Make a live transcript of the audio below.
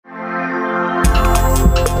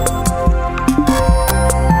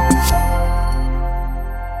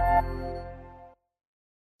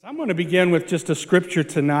want to begin with just a scripture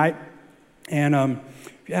tonight. And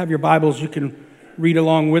if you have your Bibles, you can read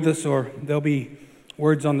along with us, or there'll be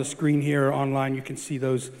words on the screen here or online. You can see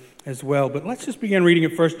those as well. But let's just begin reading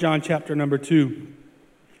in 1 John chapter number 2.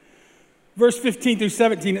 Verse 15 through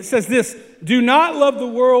 17, it says this: "Do not love the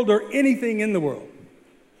world or anything in the world.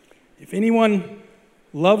 If anyone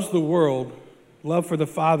loves the world, love for the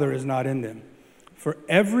Father is not in them. For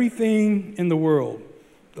everything in the world,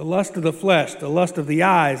 the lust of the flesh, the lust of the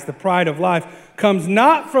eyes, the pride of life, comes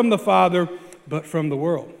not from the Father, but from the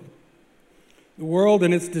world. The world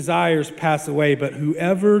and its desires pass away, but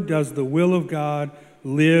whoever does the will of God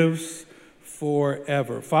lives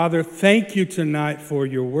forever." Father, thank you tonight for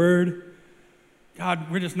your word. God,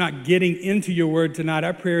 we're just not getting into your word tonight.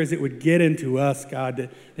 Our prayer is it would get into us, God,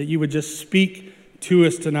 that you would just speak to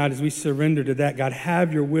us tonight as we surrender to that. God,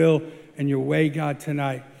 have your will and your way, God,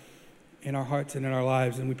 tonight in our hearts and in our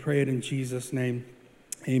lives. And we pray it in Jesus' name.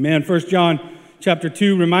 Amen. 1 John chapter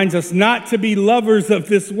 2 reminds us not to be lovers of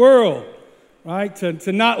this world, right?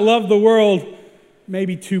 To not love the world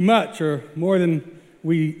maybe too much or more than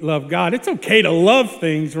we love God. It's okay to love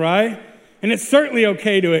things, right? And it's certainly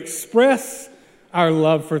okay to express our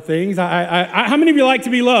love for things. How many of you like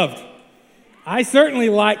to be loved? I certainly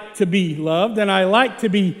like to be loved, and I like to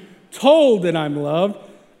be told that I'm loved.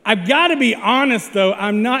 I've got to be honest, though,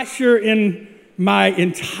 I'm not sure in my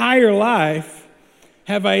entire life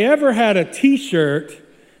have I ever had a t-shirt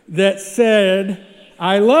that said,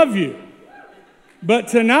 "I love you." But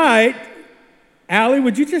tonight, Allie,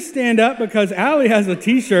 would you just stand up? Because Allie has a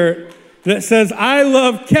t-shirt that says, "I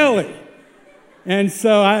love Kelly." And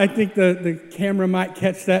so I think the camera might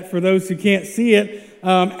catch that for those who can't see it.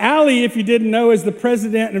 Allie, if you didn't know, is the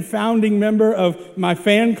president and founding member of my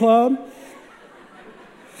fan club.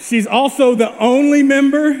 She's also the only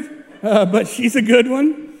member, but she's a good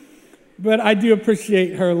one. But I do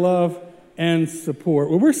appreciate her love and support.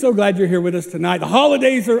 Well, we're so glad you're here with us tonight. The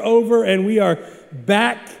holidays are over, and we are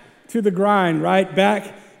back to the grind, right?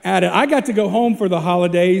 Back at it. I got to go home for the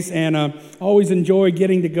holidays, and always enjoy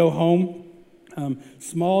getting to go home.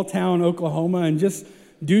 Small town Oklahoma, and just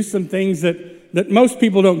do some things that most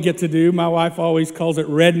people don't get to do. My wife always calls it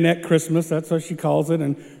redneck Christmas. That's what she calls it,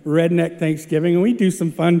 and redneck Thanksgiving. And we do some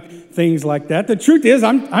fun things like that. The truth is,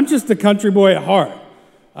 I'm just a country boy at heart.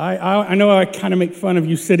 I know I kind of make fun of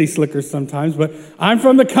you city slickers sometimes, but I'm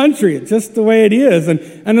from the country. It's just the way it is. And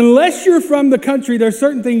unless you're from the country, there's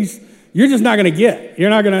certain things you're just not going to get. You're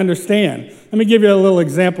not going to understand. Let me give you a little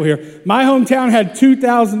example here. My hometown had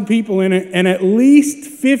 2,000 people in it, and at least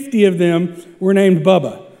 50 of them were named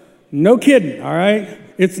Bubba. No kidding, all right?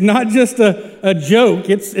 It's not just a joke.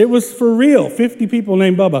 It was for real. 50 people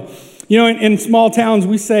named Bubba. You know, in small towns,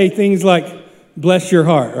 we say things like, "Bless your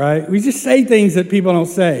heart," right? We just say things that people don't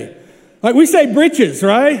say. Like we say britches,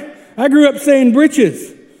 right? I grew up saying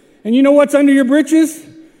britches. And you know what's under your britches?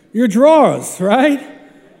 Your drawers, right?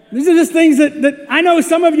 These are just things that I know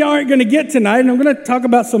some of you aren't going to get tonight, and I'm going to talk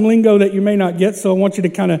about some lingo that you may not get, so I want you to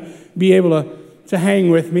kind of be able to hang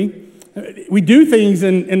with me. We do things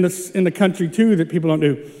in the country, too, that people don't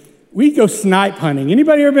do. We go snipe hunting.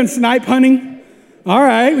 Anybody ever been snipe hunting? All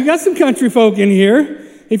right, we got some country folk in here.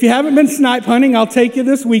 If you haven't been snipe hunting, I'll take you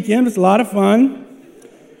this weekend. It's a lot of fun.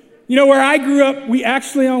 You know, where I grew up, we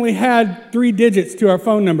actually only had 3 digits to our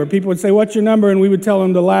phone number. People would say, "What's your number?" And we would tell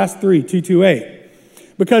them the last 3, 228.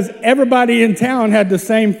 Because everybody in town had the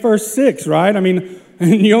same first 6, right? I mean,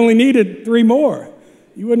 and you only needed 3 more.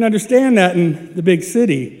 You wouldn't understand that in the big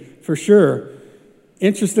city, for sure.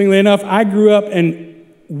 Interestingly enough, I grew up and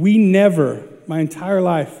we never, my entire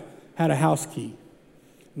life, had a house key.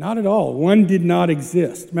 Not at all. One did not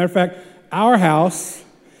exist. Matter of fact, our house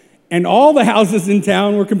and all the houses in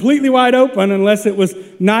town were completely wide open unless it was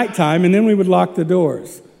nighttime, and then we would lock the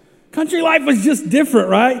doors. Country life was just different,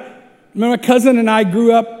 right? My cousin and I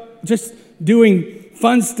grew up just doing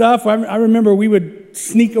fun stuff. I remember we would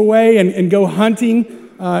sneak away and go hunting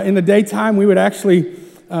in the daytime. We would actually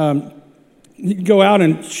go out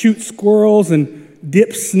and shoot squirrels and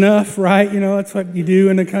dip snuff, right? You know, that's what you do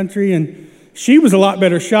in the country. And she was a lot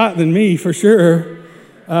better shot than me, for sure.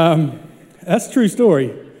 That's a true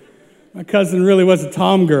story. My cousin really was a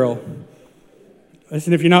tom girl.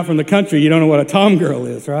 Listen, if you're not from the country, you don't know what a tom girl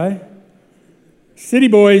is, right? City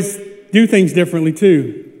boys do things differently,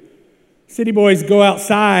 too. City boys go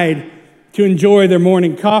outside to enjoy their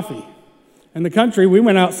morning coffee. In the country, we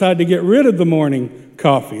went outside to get rid of the morning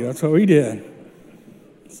coffee. That's what we did.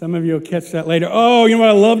 Some of you will catch that later. Oh, you know what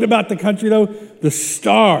I loved about the country, though? The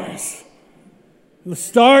stars. The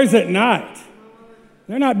stars at night.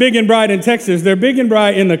 They're not big and bright in Texas. They're big and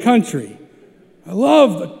bright in the country. I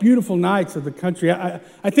love the beautiful nights of the country.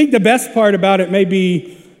 I think the best part about it may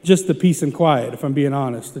be just the peace and quiet, if I'm being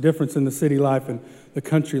honest. The difference in the city life and the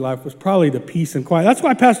country life was probably the peace and quiet. That's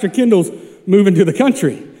why Pastor Kendall's moving to the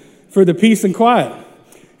country, for the peace and quiet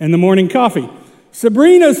and the morning coffee.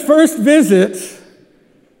 Sabrina's first visit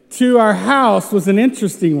to our house was an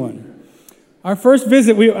interesting one. Our first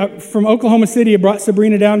visit, from Oklahoma City, I brought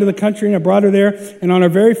Sabrina down to the country, and I brought her there. And on our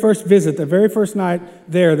very first visit, the very first night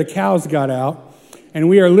there, the cows got out, and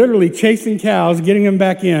we are literally chasing cows, getting them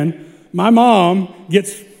back in. My mom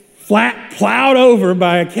gets flat plowed over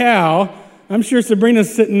by a cow. I'm sure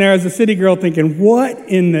Sabrina's sitting there as a city girl thinking, what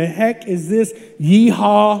in the heck is this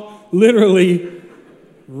yeehaw, literally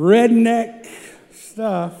redneck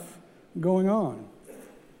stuff going on?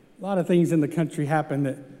 A lot of things in the country happen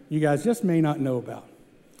that you guys just may not know about.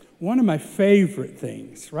 One of my favorite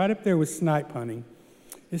things, right up there with snipe hunting,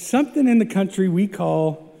 is something in the country we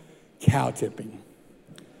call cow tipping.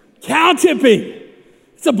 Cow tipping!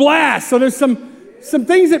 It's a blast. So there's some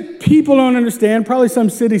things that people don't understand. Probably some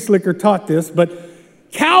city slicker taught this, but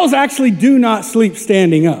cows actually do not sleep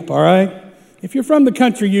standing up, all right? If you're from the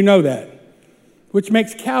country, you know that, which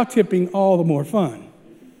makes cow tipping all the more fun.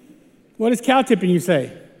 What is cow tipping, you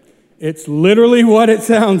say? It's literally what it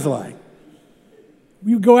sounds like.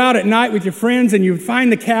 You go out at night with your friends and you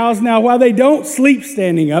find the cows. Now, while they don't sleep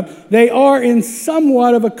standing up, they are in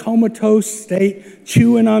somewhat of a comatose state,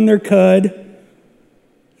 chewing on their cud.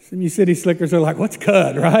 Some of you city slickers are like, what's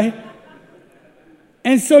cud, right?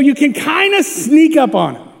 And so you can kind of sneak up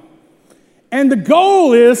on them. And the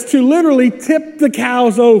goal is to literally tip the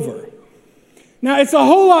cows over. Now, it's a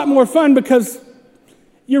whole lot more fun because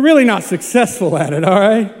you're really not successful at it, all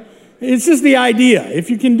right? It's just the idea. If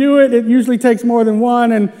you can do it, it usually takes more than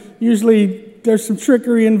one, and usually there's some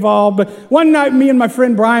trickery involved. But one night, me and my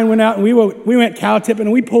friend Brian went out, and we went cow tipping,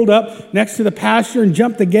 and we pulled up next to the pasture and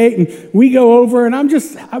jumped the gate, and we go over,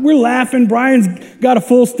 and we're laughing. Brian's got a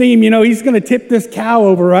full steam, he's going to tip this cow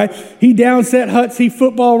over, right? He downset huts, he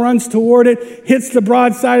football runs toward it, hits the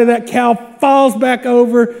broadside of that cow, falls back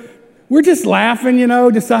over. We're just laughing,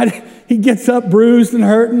 decided he gets up bruised and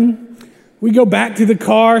hurting. We go back to the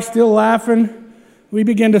car, still laughing. We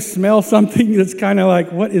begin to smell something that's kind of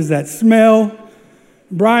like, what is that smell?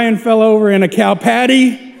 Brian fell over in a cow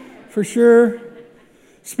patty, for sure.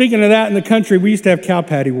 Speaking of that, in the country, we used to have cow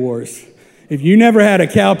patty wars. If you never had a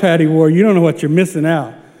cow patty war, you don't know what you're missing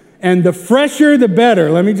out. And the fresher, the better,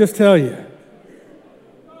 let me just tell you.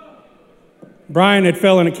 Brian had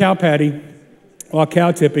fell in a cow patty while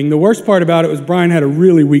cow tipping. The worst part about it was Brian had a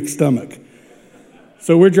really weak stomach.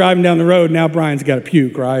 So we're driving down the road. Now Brian's got to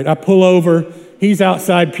puke, right? I pull over. He's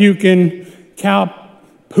outside puking. Cow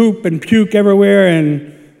poop and puke everywhere.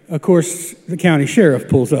 And, of course, the county sheriff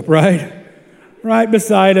pulls up, right? Right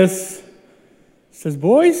beside us. Says,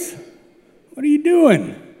 boys, what are you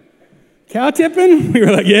doing? Cow tipping? We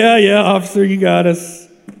were like, yeah, officer, you got us.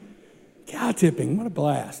 Cow tipping, what a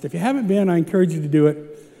blast. If you haven't been, I encourage you to do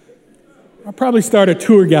it. I'll probably start a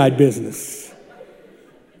tour guide business.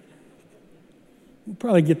 We'll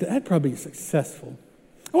probably get that. That'd probably be successful.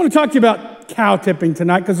 I want to talk to you about cow tipping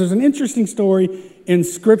tonight because there's an interesting story in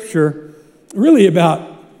Scripture really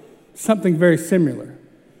about something very similar.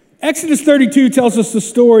 Exodus 32 tells us the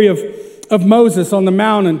story of Moses on the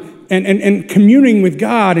mountain and communing with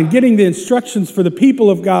God and getting the instructions for the people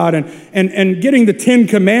of God and getting the 10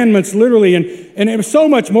 Commandments literally. And it was so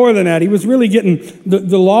much more than that. He was really getting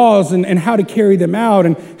the laws and how to carry them out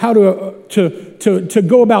and how to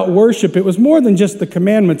go about worship. It was more than just the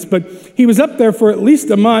commandments, but he was up there for at least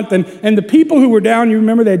a month. And the people who were down, you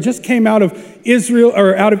remember, they had just came out of Israel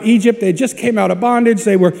or out of Egypt. They had just came out of bondage.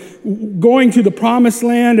 They were going to the promised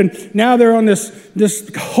land. And now they're on this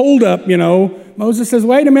holdup, Moses says,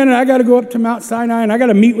 wait a minute, I got to go up to Mount Sinai and I got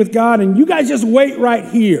to meet with God. And you guys just wait right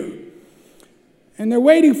here. And they're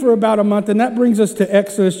waiting for about a month, and that brings us to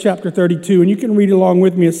Exodus chapter 32, and you can read along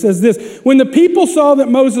with me. It says this: when the people saw that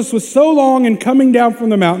Moses was so long in coming down from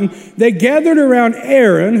the mountain, they gathered around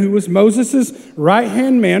Aaron, who was Moses'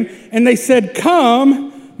 right-hand man, and they said,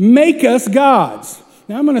 come, make us gods.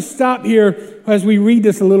 Now I'm going to stop here as we read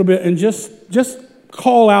this a little bit and just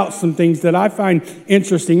call out some things that I find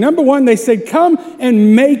interesting. Number one, they said, come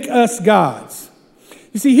and make us gods.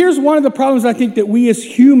 You see, here's one of the problems I think that we as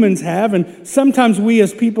humans have, and sometimes we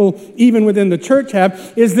as people, even within the church,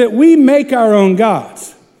 have, is that we make our own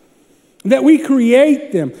gods. That we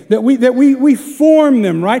create them, that we form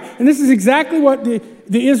them, right? And this is exactly what the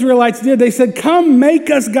Israelites did. They said, come make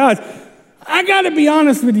us gods. I got to be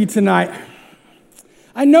honest with you tonight.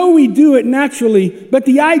 I know we do it naturally, but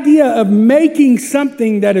the idea of making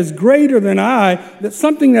something that is greater than I, that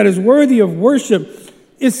something that is worthy of worship,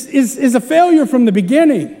 is a failure from the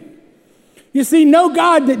beginning. You see, no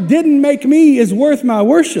God that didn't make me is worth my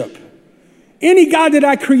worship. Any God that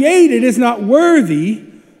I created is not worthy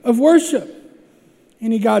of worship.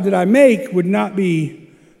 Any God that I make would not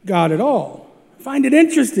be God at all. I find it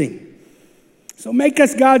interesting. So make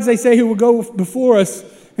us gods, they say, who will go before us.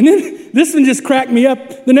 And then this one just cracked me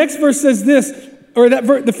up. The next verse says this, or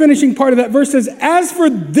the finishing part of that verse says, as for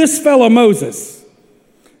this fellow Moses.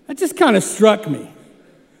 That just kind of struck me.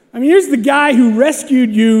 I mean, here's the guy who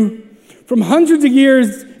rescued you from hundreds of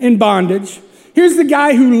years in bondage. Here's the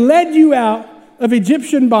guy who led you out of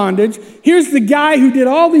Egyptian bondage. Here's the guy who did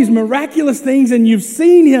all these miraculous things, and you've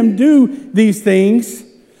seen him do these things.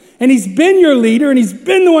 And he's been your leader, and he's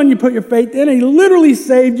been the one you put your faith in, and he literally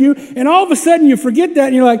saved you. And all of a sudden you forget that,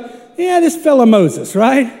 and you're like, yeah, this fellow Moses,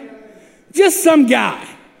 right? Just some guy.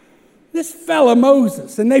 This fellow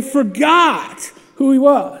Moses. And they forgot who he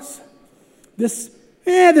was. This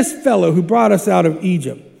fellow who brought us out of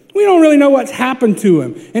Egypt. We don't really know what's happened to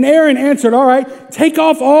him. And Aaron answered, all right, take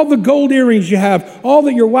off all the gold earrings you have, all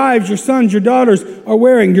that your wives, your sons, your daughters are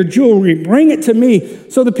wearing, your jewelry, bring it to me.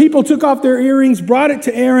 So the people took off their earrings, brought it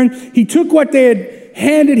to Aaron. He took what they had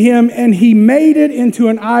handed him, and he made it into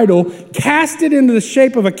an idol, cast it into the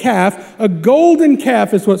shape of a calf. A golden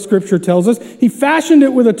calf is what Scripture tells us. He fashioned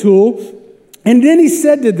it with a tool, and then he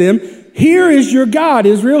said to them, here is your God,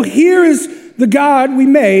 Israel. Here is the God we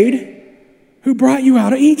made, who brought you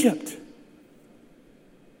out of Egypt.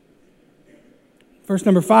 Verse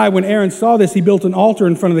number 5, when Aaron saw this, he built an altar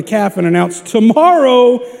in front of the calf and announced,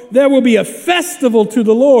 tomorrow there will be a festival to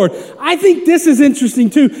the Lord. I think this is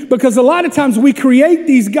interesting too, because a lot of times we create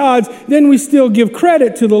these gods, then we still give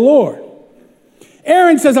credit to the Lord.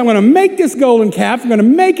 Aaron says, I'm going to make this golden calf, I'm going to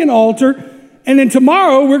make an altar, and then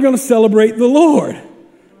tomorrow we're going to celebrate the Lord,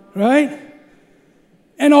 right?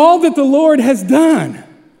 And all that the Lord has done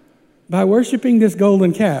by worshiping this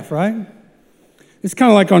golden calf, right? It's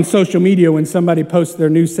kind of like on social media when somebody posts their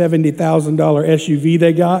new $70,000 SUV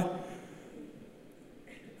they got.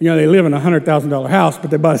 You know, they live in a $100,000 house,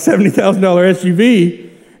 but they bought a $70,000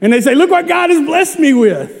 SUV, and they say, look what God has blessed me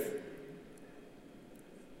with.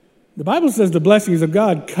 The Bible says the blessings of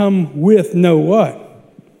God come with no what?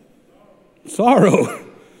 Sorrow.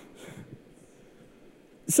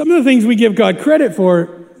 Some of the things we give God credit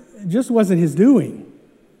for just wasn't his doing.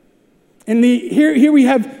 And here we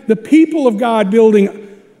have the people of God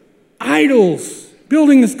building idols,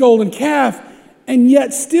 building this golden calf, and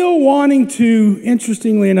yet still wanting to,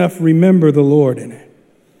 interestingly enough, remember the Lord in it.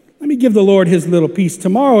 Let me give the Lord his little piece.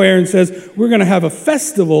 Tomorrow, Aaron says, we're going to have a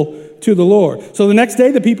festival to the Lord. So the next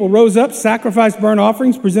day, the people rose up, sacrificed burnt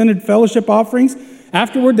offerings, presented fellowship offerings.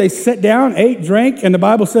 Afterward, they sat down, ate, drank, and the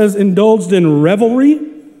Bible says indulged in revelry.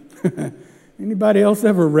 Anybody else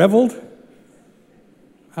ever reveled?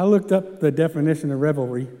 I looked up the definition of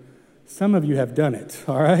revelry. Some of you have done it,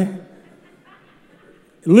 all right?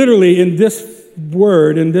 Literally, in this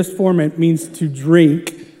word, in this form, it means to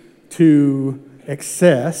drink to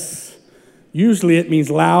excess. Usually it means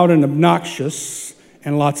loud and obnoxious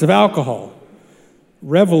and lots of alcohol.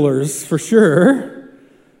 Revelers, for sure.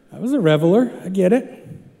 I was a reveler, I get it.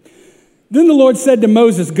 Then the Lord said to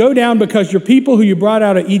Moses, go down because your people who you brought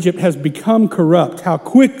out of Egypt has become corrupt. How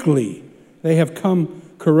quickly they have come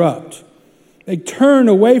corrupt. They turned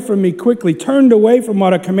away from me quickly, turned away from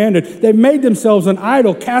what I commanded. They've made themselves an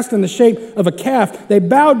idol cast in the shape of a calf. They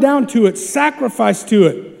bowed down to it, sacrificed to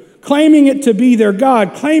it, claiming it to be their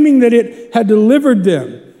God, claiming that it had delivered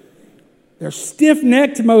them. They're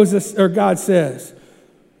stiff-necked, God says.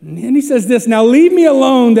 And he says this, now leave me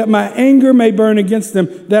alone that my anger may burn against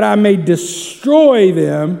them, that I may destroy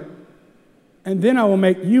them, and then I will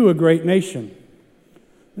make you a great nation.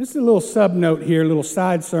 This is a little sub-note here, a little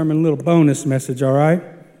side sermon, a little bonus message, all right?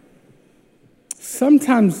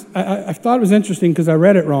 Sometimes, I thought it was interesting because I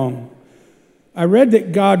read it wrong. I read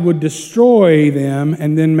that God would destroy them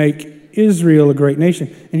and then make Israel a great nation.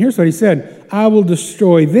 And here's what he said, I will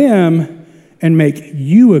destroy them and make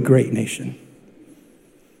you a great nation.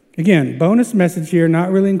 Again, bonus message here, not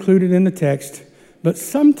really included in the text, but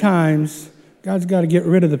sometimes God's got to get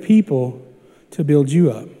rid of the people to build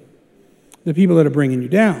you up. The people that are bringing you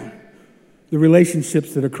down, the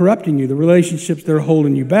relationships that are corrupting you, the relationships that are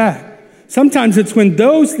holding you back. Sometimes it's when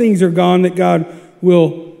those things are gone that God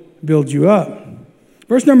will build you up.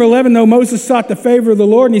 Verse number 11, though, Moses sought the favor of the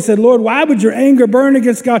Lord, and he said, Lord, why would your anger burn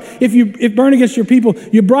against God if burn against your people?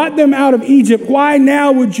 You brought them out of Egypt. Why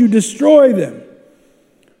now would you destroy them?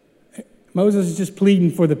 Moses is just pleading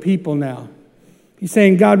for the people now. He's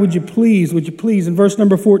saying, God, would you please? In verse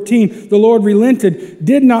number 14, the Lord relented,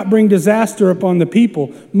 did not bring disaster upon the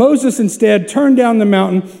people. Moses instead turned down the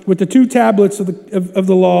mountain with the 2 tablets of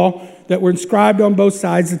the law that were inscribed on both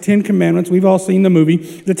sides, the 10 Commandments. We've all seen the movie.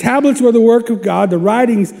 The tablets were the work of God, the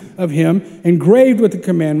writings of him, engraved with the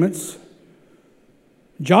commandments.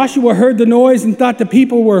 Joshua heard the noise and thought the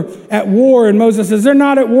people were at war. And Moses says, they're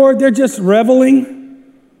not at war, they're just reveling.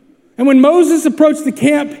 And when Moses approached the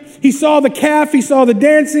camp, he saw the calf, he saw the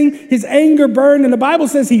dancing, his anger burned. And the Bible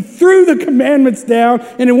says he threw the commandments down.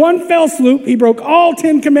 And in one fell swoop, he broke all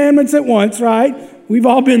 10 commandments at once, right? We've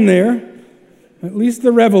all been there. At least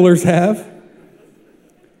the revelers have.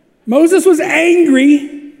 Moses was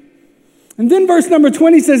angry. And then verse number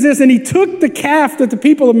 20 says this, and he took the calf that the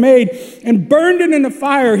people had made and burned it in the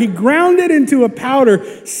fire. He ground it into a powder,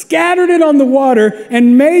 scattered it on the water,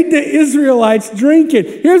 and made the Israelites drink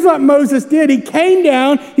it. Here's what Moses did. He came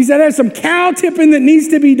down. He said, there's some cow tipping that needs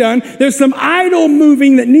to be done. There's some idol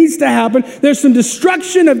moving that needs to happen. There's some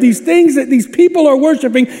destruction of these things that these people are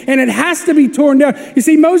worshiping, and it has to be torn down. You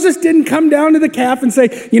see, Moses didn't come down to the calf and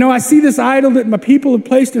say, I see this idol that my people have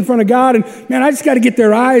placed in front of God, and man, I just got to get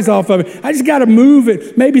their eyes off of it. I just got to move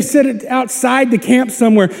it, maybe set it outside the camp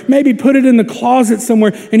somewhere, maybe put it in the closet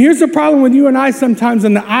somewhere. And here's the problem with you and I sometimes,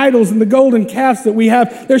 and the idols and the golden calves that we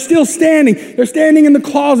have, they're still standing. They're standing in the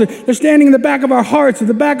closet. They're standing in the back of our hearts, at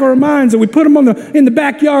the back of our minds, and we put them in the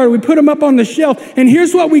backyard. We put them up on the shelf. And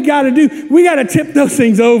here's what we got to do. We got to tip those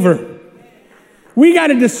things over. We got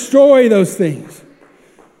to destroy those things.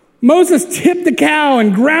 Moses tipped the cow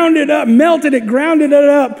and ground it up, melted it, grounded it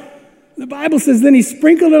up. The Bible says, then he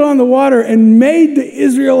sprinkled it on the water and made the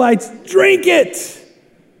Israelites drink it.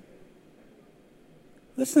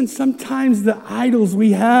 Listen, sometimes the idols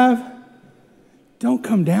we have don't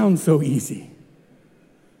come down so easy.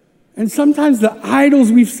 And sometimes the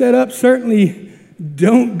idols we've set up certainly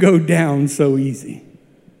don't go down so easy.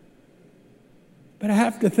 But I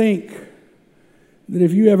have to think that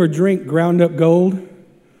if you ever drink ground up gold,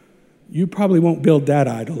 you probably won't build that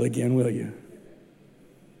idol again, will you?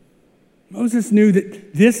 Moses knew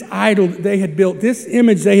that this idol that they had built, this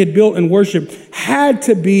image they had built and worshiped, had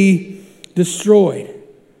to be destroyed,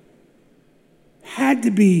 had to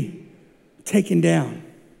be taken down,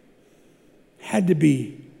 had to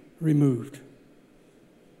be removed.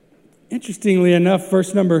 Interestingly enough,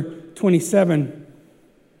 verse number 27,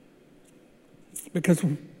 because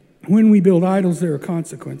when we build idols, there are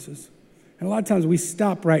consequences. And a lot of times we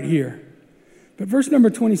stop right here. But verse number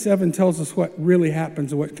 27 tells us what really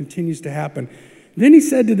happens and what continues to happen. Then he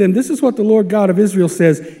said to them, this is what the Lord God of Israel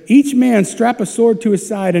says, each man strap a sword to his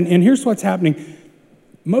side. And here's what's happening.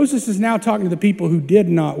 Moses is now talking to the people who did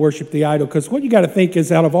not worship the idol, because what you got to think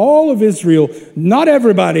is, out of all of Israel, not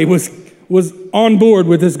everybody was on board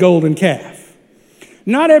with this golden calf.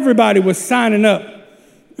 Not everybody was signing up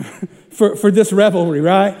for this revelry,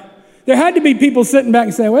 right? There had to be people sitting back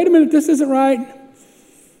and saying, wait a minute, this isn't right.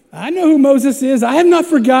 I know who Moses is. I have not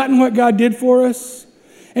forgotten what God did for us.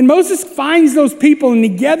 And Moses finds those people and he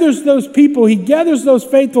gathers those people. He gathers those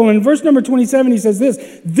faithful. And in verse number 27, he says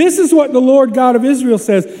this is what the Lord God of Israel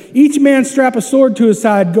says. Each man strap a sword to his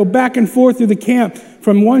side, go back and forth through the camp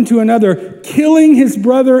from one to another, killing his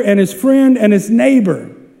brother and his friend and his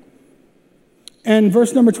neighbor. And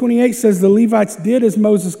verse number 28 says the Levites did as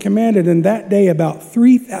Moses commanded, and that day about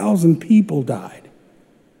 3,000 people died.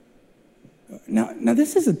 Now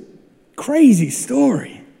this is a crazy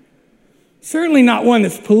story. Certainly not one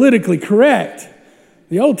that's politically correct.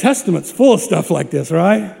 The Old Testament's full of stuff like this,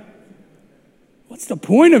 right? What's the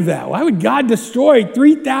point of that? Why would God destroy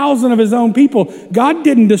 3,000 of his own people? God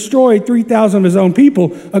didn't destroy 3,000 of his own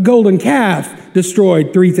people. A golden calf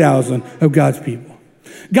destroyed 3,000 of God's people.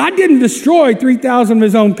 God didn't destroy 3,000 of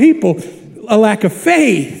his own people. A lack of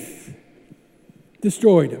faith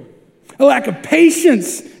destroyed him. A lack of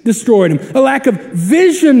patience destroyed him. A lack of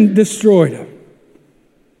vision destroyed him.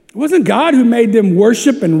 It wasn't God who made them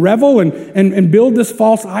worship and revel and build this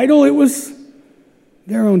false idol. It was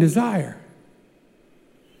their own desire.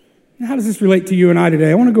 Now, how does this relate to you and I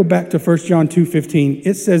today? I want to go back to 1 John 2:15.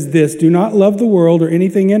 It says this, do not love the world or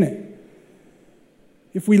anything in it.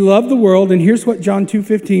 If we love the world, and here's what 1 John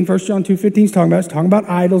 2:15 is talking about. It's talking about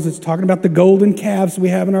idols. It's talking about the golden calves we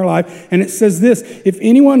have in our life. And it says this, if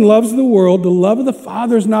anyone loves the world, the love of the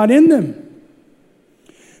Father is not in them.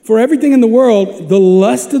 For everything in the world, the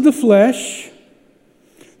lust of the flesh,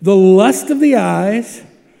 the lust of the eyes,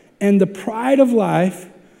 and the pride of life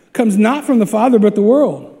comes not from the Father, but the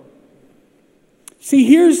world. See,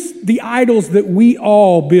 here's the idols that we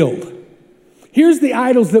all build. Here's the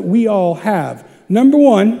idols that we all have. Number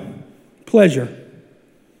one, pleasure.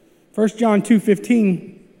 1 John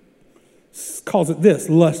 2:15 calls it this,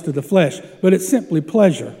 lust of the flesh, but it's simply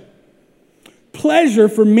pleasure. Pleasure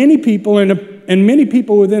for many people and many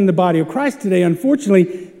people within the body of Christ today,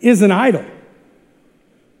 unfortunately, is an idol.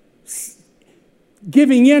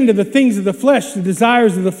 Giving in to the things of the flesh, the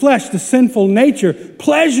desires of the flesh, the sinful nature,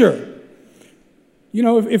 pleasure. You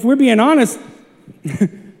know, if we're being honest,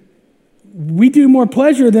 we do more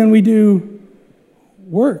pleasure than we do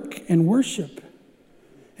work and worship.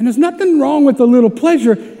 And there's nothing wrong with a little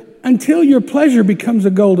pleasure until your pleasure becomes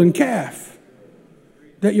a golden calf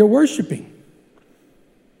that you're worshiping,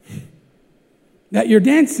 that you're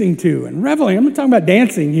dancing to and reveling. I'm not talking about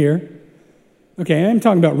dancing here. Okay, I'm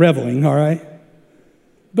talking about reveling, all right?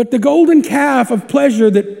 But the golden calf of pleasure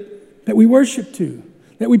that we worship to,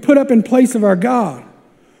 that we put up in place of our God.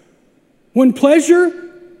 When pleasure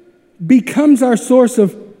becomes our source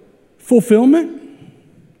of fulfillment,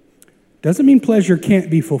 doesn't mean pleasure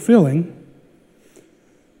can't be fulfilling.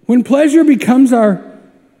 When pleasure becomes our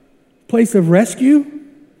place of rescue,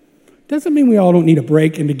 doesn't mean we all don't need a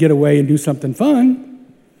break and to get away and do something fun.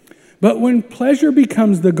 But when pleasure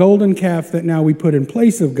becomes the golden calf that now we put in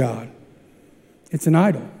place of God, it's an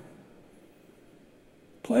idol.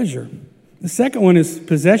 Pleasure. The second one is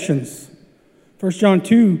possessions. 1 John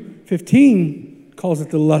 2:15 calls it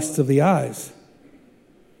the lusts of the eyes.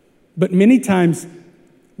 But many times,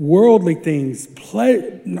 worldly things,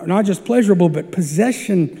 not just pleasurable, but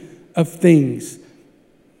possession of things.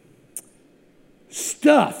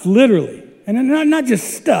 Stuff, literally. And not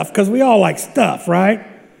just stuff, because we all like stuff, right?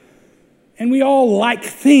 And we all like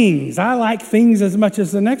things. I like things as much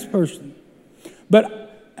as the next person. But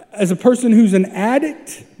as a person who's an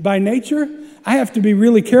addict by nature, I have to be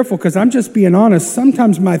really careful because I'm just being honest.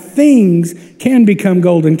 Sometimes my things can become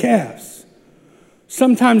golden calves.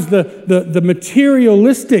 Sometimes the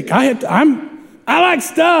materialistic, I like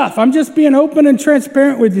stuff. I'm just being open and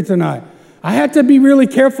transparent with you tonight. I have to be really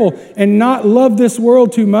careful and not love this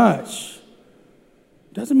world too much.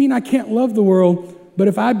 Doesn't mean I can't love the world, but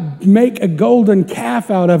if I make a golden calf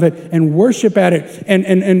out of it and worship at it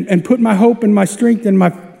and put my hope and my strength in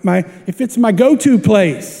if it's my go-to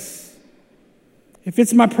place, if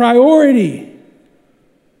it's my priority,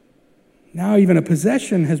 now even a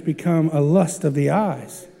possession has become a lust of the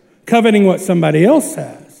eyes. Coveting what somebody else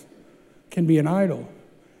has can be an idol.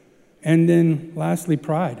 And then lastly,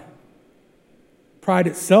 pride. Pride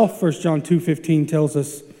itself, 1 John 2:15 tells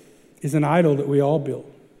us, is an idol that we all build.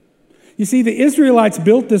 You see, the Israelites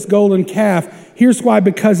built this golden calf. Here's why: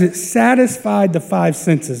 because it satisfied the five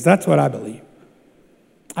senses. That's what I believe.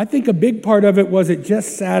 I think a big part of it was it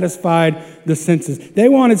just satisfied the senses. They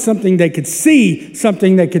wanted something they could see,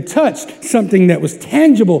 something they could touch, something that was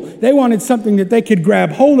tangible. They wanted something that they could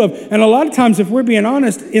grab hold of. And a lot of times, if we're being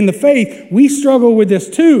honest in the faith, we struggle with this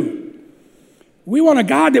too. We want a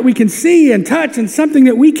God that we can see and touch and something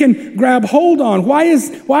that we can grab hold on. Why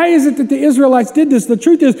is it that the Israelites did this? The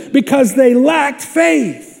truth is because they lacked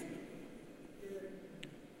faith.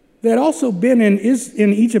 They had also been in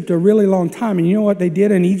Egypt a really long time. And you know what they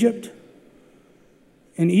did in Egypt?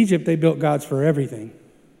 In Egypt, they built gods for everything.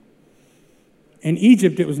 In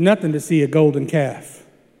Egypt, it was nothing to see a golden calf.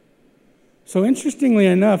 So interestingly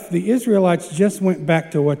enough, the Israelites just went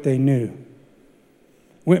back to what they knew.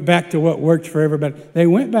 Went back to what worked for everybody. They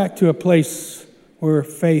went back to a place where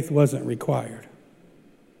faith wasn't required.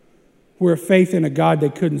 Where faith in a God they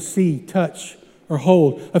couldn't see, touch, or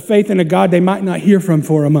hold. A faith in a God they might not hear from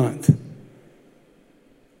for a month.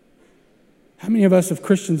 How many of us as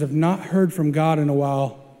Christians have not heard from God in a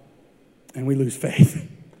while and we lose faith?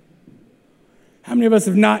 How many of us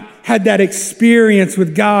have not had that experience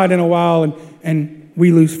with God in a while and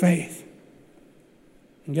we lose faith?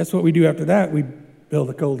 And guess what we do after that? We build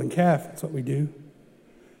a golden calf. That's what we do.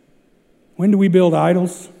 When do we build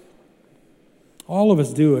idols? All of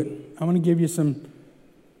us do it. I want to give you some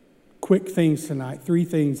quick things tonight. 3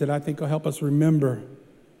 things that I think will help us remember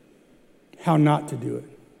how not to do it.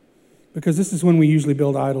 Because this is when we usually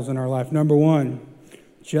build idols in our life. Number 1,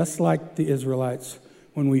 just like the Israelites,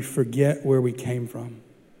 when we forget where we came from.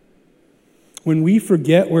 When we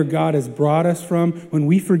forget where God has brought us from, when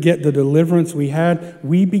we forget the deliverance we had,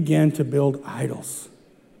 we begin to build idols.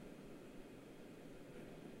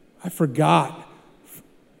 I forgot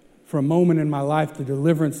for a moment in my life the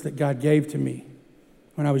deliverance that God gave to me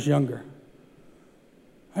when I was younger.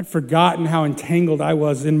 I'd forgotten how entangled I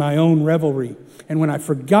was in my own revelry. And when I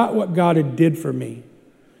forgot what God had did for me.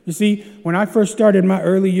 You see, when I first started my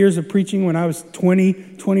early years of preaching, when I was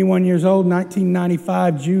 21 years old,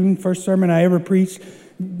 1995, June, first sermon I ever preached,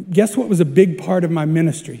 guess what was a big part of my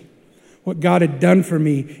ministry? what God had done for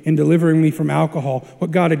me in delivering me from alcohol,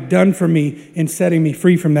 what God had done for me in setting me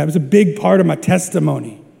free from that. It was a big part of my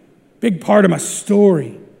testimony, big part of my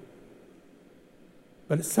story.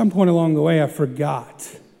 But at some point along the way, I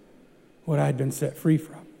forgot what I had been set free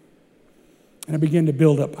from. And I began to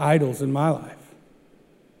build up idols in my life.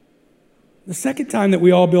 The second time that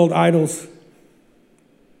we all build idols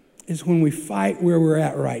is when we fight where we're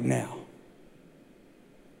at right now.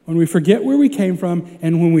 When we forget where we came from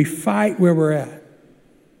and when we fight where we're at.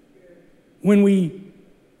 When we,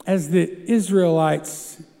 as the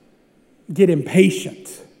Israelites, get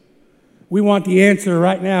impatient. We want the answer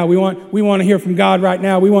right now. We want to hear from God right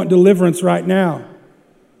now. We want deliverance right now.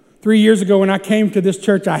 3 years ago when I came to this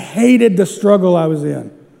church, I hated the struggle I was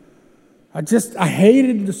in. I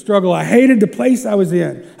hated the struggle. I hated the place I was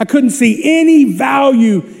in. I couldn't see any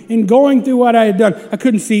value in going through what I had done. I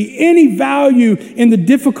couldn't see any value in the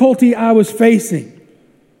difficulty I was facing.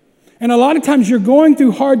 And a lot of times you're going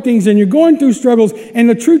through hard things and you're going through struggles, and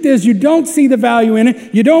the truth is you don't see the value in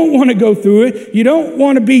it. You don't want to go through it. You don't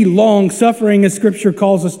want to be long-suffering, as Scripture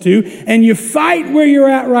calls us to, and you fight where you're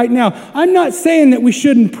at right now. I'm not saying that we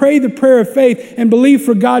shouldn't pray the prayer of faith and believe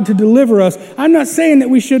for God to deliver us. I'm not saying that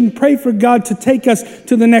we shouldn't pray for God to take us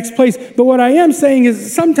to the next place. But what I am saying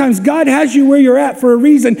is sometimes God has you where you're at for a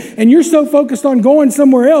reason, and you're so focused on going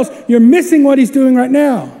somewhere else, you're missing what He's doing right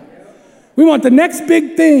now. We want the next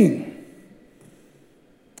big thing.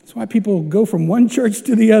 That's why people go from one church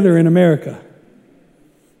to the other in America.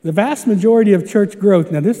 The vast majority of church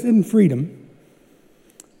growth, now this isn't freedom,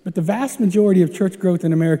 but the vast majority of church growth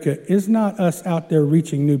in America is not us out there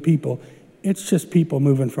reaching new people. It's just people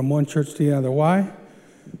moving from one church to the other. Why?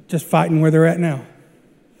 Just fighting where they're at now.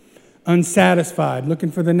 Unsatisfied,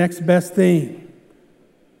 looking for the next best thing.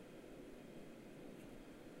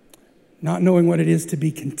 Not knowing what it is to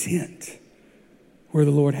be content where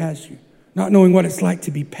the Lord has you. Not knowing what it's like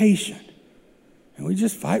to be patient. And we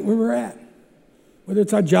just fight where we're at. Whether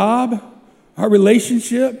it's our job, our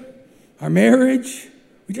relationship, our marriage,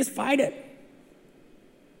 we just fight it.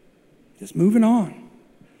 Just moving on.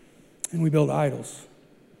 And we build idols.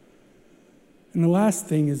 And the last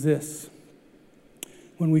thing is this.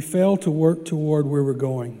 When we fail to work toward where we're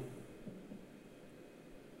going.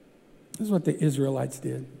 This is what the Israelites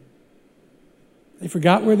did. They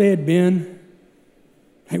forgot where they had been.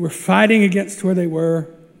 They were fighting against where they were,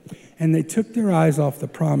 and they took their eyes off the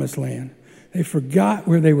promised land. They forgot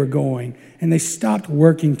where they were going, and they stopped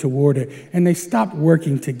working toward it, and they stopped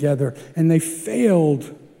working together, and they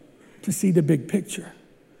failed to see the big picture.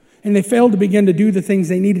 And they failed to begin to do the things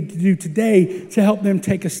they needed to do today to help them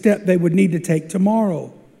take a step they would need to take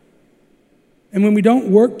tomorrow. And when we don't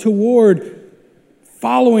work toward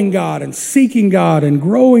following God and seeking God and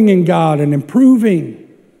growing in God and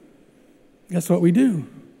improving, guess what we do?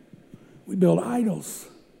 We build idols.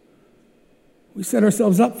 We set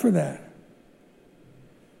ourselves up for that.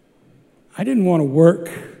 I didn't want to work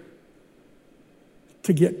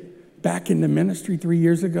to get back into ministry 3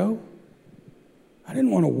 years ago. I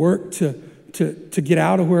didn't want to work to get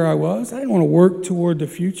out of where I was. I didn't want to work toward the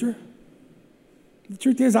future. The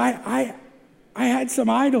truth is, I had some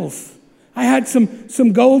idols. I had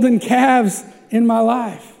some golden calves in my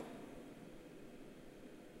life.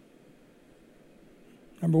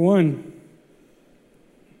 Number one,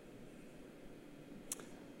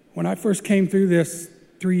 when I first came through this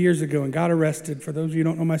 3 years ago and got arrested, for those of you who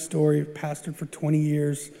don't know my story, pastored for 20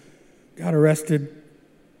 years, got arrested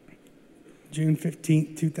June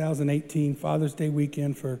 15th, 2018, Father's Day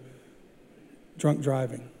weekend for drunk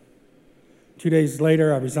driving. 2 days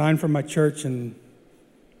later, I resigned from my church and,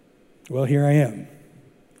 well, here I am.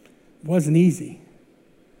 It wasn't easy.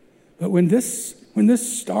 But when this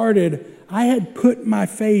started, I had put my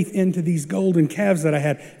faith into these golden calves that I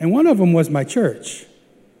had, and one of them was my church.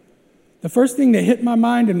 The first thing that hit my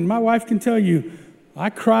mind, and my wife can tell you,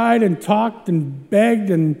 I cried and talked and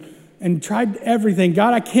begged and tried everything.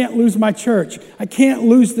 God, I can't lose my church. I can't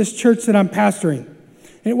lose this church that I'm pastoring.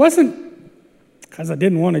 And it wasn't because I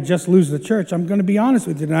didn't want to just lose the church. I'm going to be honest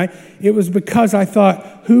with you tonight. It was because I thought,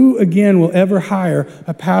 who again will ever hire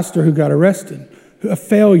a pastor who got arrested? A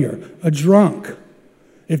failure, a drunk?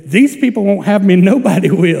 If these people won't have me,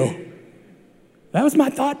 nobody will. That was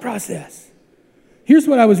my thought process. Here's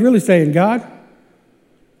what I was really saying, God,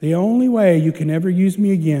 the only way you can ever use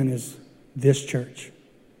me again is this church.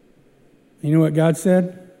 You know what God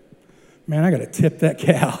said? Man, I got to tip that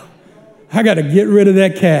cow. I got to get rid of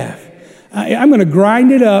that calf. I'm going to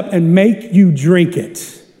grind it up and make you drink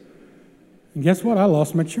it. And guess what? I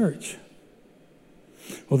lost my church.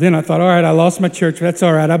 Well, then I thought, all right, I lost my church. That's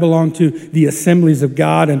all right. I belong to the Assemblies of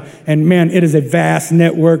God. And man, it is a vast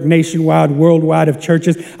network, nationwide, worldwide of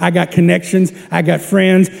churches. I got connections. I got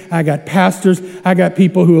friends. I got pastors. I got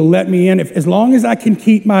people who will let me in. As long as I can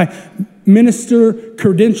keep my minister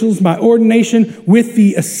credentials, my ordination with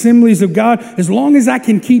the Assemblies of God, as long as I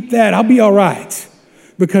can keep that, I'll be all right.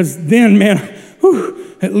 Because then, man,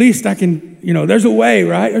 at least I can, there's a way,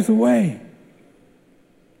 right? There's a way.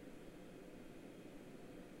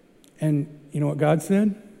 And you know what God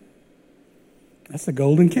said? That's the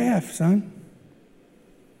golden calf, son.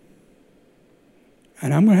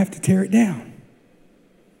 And I'm going to have to tear it down.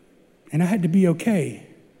 And I had to be okay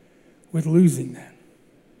with losing that,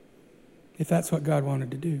 if that's what God wanted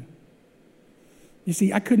to do. You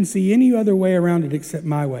see, I couldn't see any other way around it except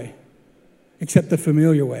my way, except the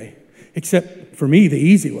familiar way, except, for me, the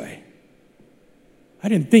easy way. I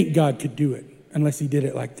didn't think God could do it unless he did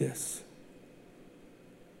it like this.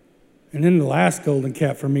 And then the last golden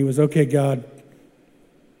calf for me was, okay, God,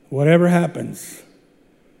 whatever happens,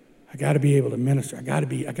 I got to be able to minister. I got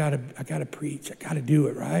to preach. I got to do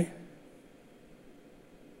it, right?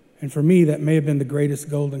 And for me, that may have been the greatest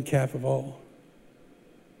golden calf of all.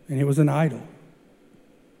 And it was an idol.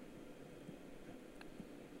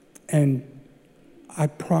 And I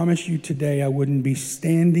promise you today, I wouldn't be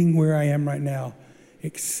standing where I am right now,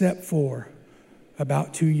 except for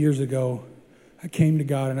about 2 years ago, I came to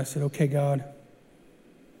God and I said, okay, God,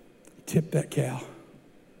 tip that cow.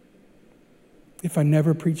 If I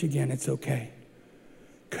never preach again, it's okay.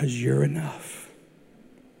 Because you're enough.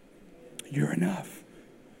 You're enough.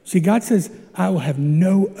 See, God says, I will have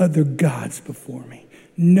no other gods before me.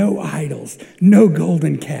 No idols, no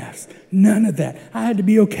golden calves, none of that. I had to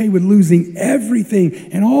be okay with losing everything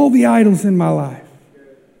and all the idols in my life.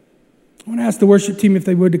 I want to ask the worship team if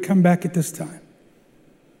they would to come back at this time.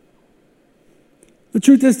 The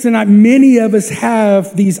truth is tonight, many of us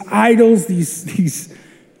have these idols, these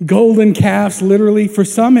golden calves, literally. For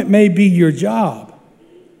some, it may be your job.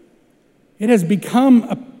 It has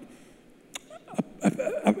become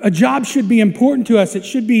a job should be important to us. It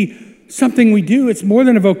should be something we do. It's more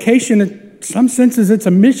than a vocation. In some senses, it's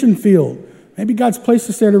a mission field. Maybe God's placed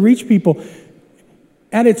us there to reach people.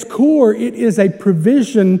 At its core, it is a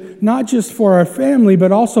provision, not just for our family,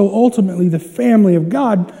 but also ultimately the family of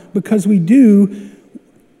God, because we do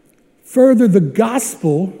further the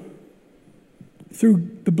gospel through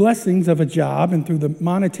the blessings of a job and through the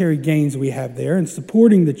monetary gains we have there and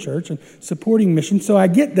supporting the church and supporting mission. So I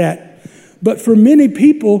get that. But for many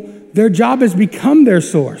people, their job has become their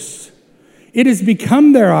source. It has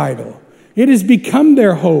become their idol. It has become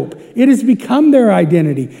their hope. It has become their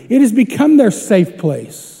identity. It has become their safe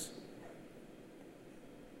place.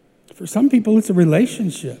 For some people, it's a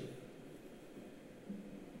relationship.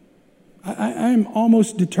 I am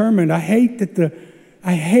almost determined. I hate that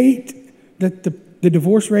the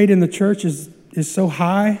divorce rate in the church is so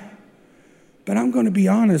high. But I'm going to be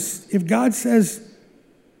honest. If God says,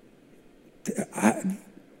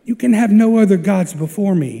 you can have no other gods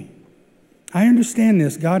before me. I understand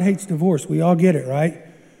this. God hates divorce. We all get it, right?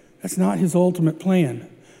 That's not his ultimate plan.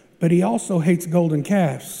 But he also hates golden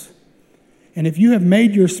calves. And if you have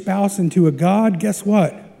made your spouse into a god, guess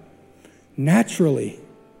what? Naturally,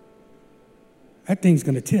 that thing's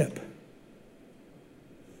going to tip.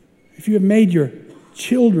 If you have made your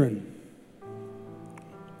children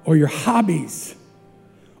or your hobbies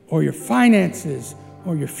or your finances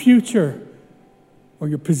or your future or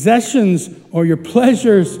your possessions or your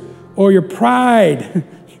pleasures or your pride,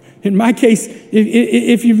 in my case,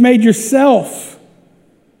 if you've made yourself,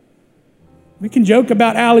 we can joke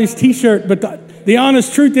about Allie's t-shirt, but the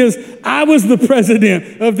honest truth is I was the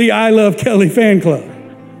president of the I Love Kelly fan club.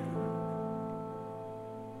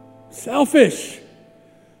 Selfish.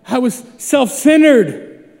 I was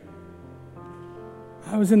self-centered.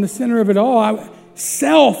 I was in the center of it all.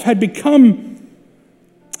 Self had become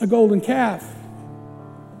a golden calf,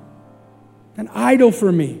 an idol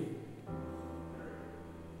for me,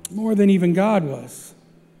 more than even God was.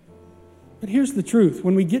 But here's the truth.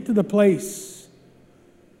 When we get to the place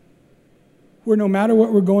where no matter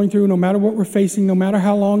what we're going through, no matter what we're facing, no matter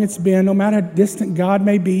how long it's been, no matter how distant God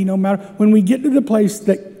may be, when we get to the place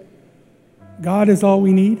that God is all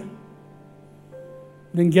we need,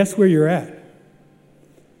 then guess where you're at?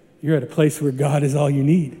 You're at a place where God is all you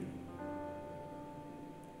need.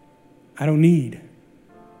 I don't need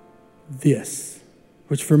this,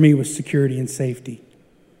 which for me was security and safety,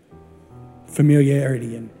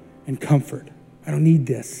 familiarity and comfort. I don't need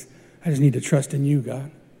this. I just need to trust in you,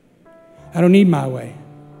 God. I don't need my way.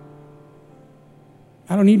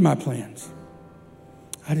 I don't need my plans.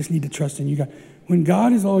 I just need to trust in you, God. When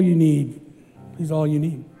God is all you need, He's all you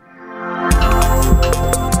need.